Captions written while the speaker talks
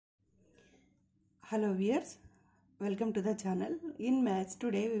Hello viewers, welcome to the channel. In maths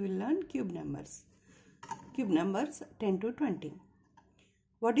today we will learn cube numbers. Cube numbers 10 to 20.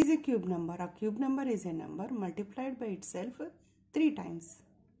 What is a cube number? A cube number is a number multiplied by itself 3 times.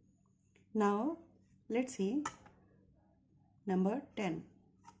 Now let's see number 10.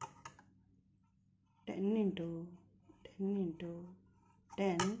 10 into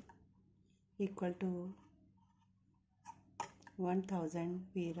 10 equal to 1000.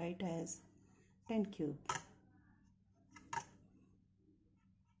 We write as 10 cube.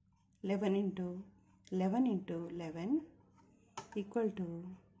 11 into 11 equal to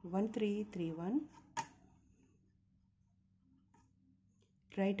 1331.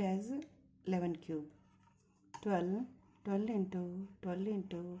 Write as 11 cube. 12 into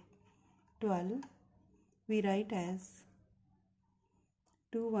 12 we write as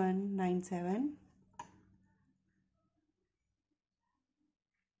 2197.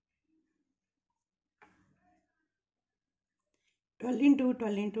 12 into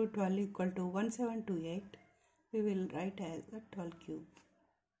 12 equal to 1728. We will write as a 12 cube.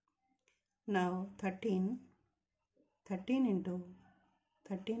 Now 13 into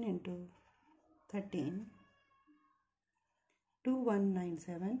 13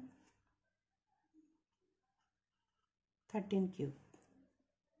 2197. 13 cube.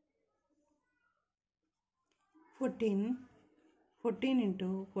 14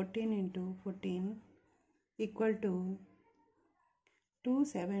 into 14 equal to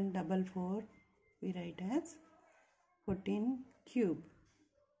 2744. We write as 14 cube.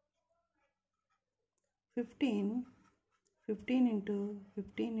 15 into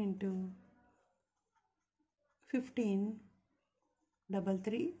 15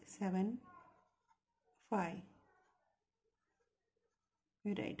 3375.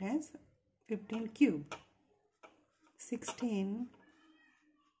 We write as 15 cube. 16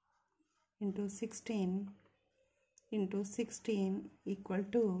 into 16 equal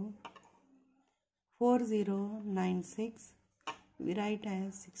to 4096. We write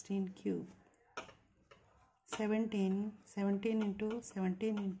as 16 cube. 17 into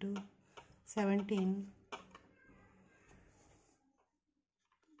 17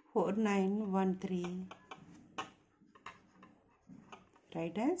 4913.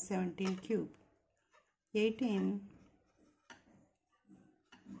 Write as 17 cube. 18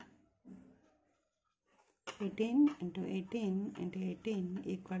 into 18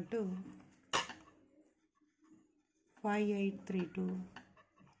 equal to 5832.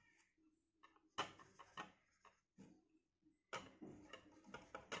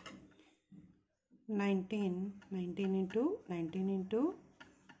 19 into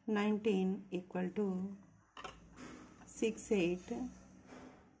 19 equal to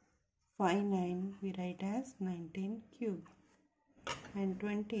 6859. We write as 19 cube. And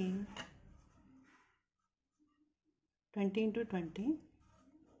 20 into 20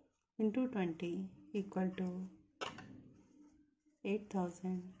 equal to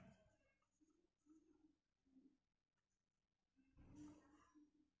 8000.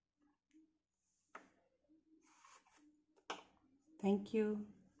 Thank you.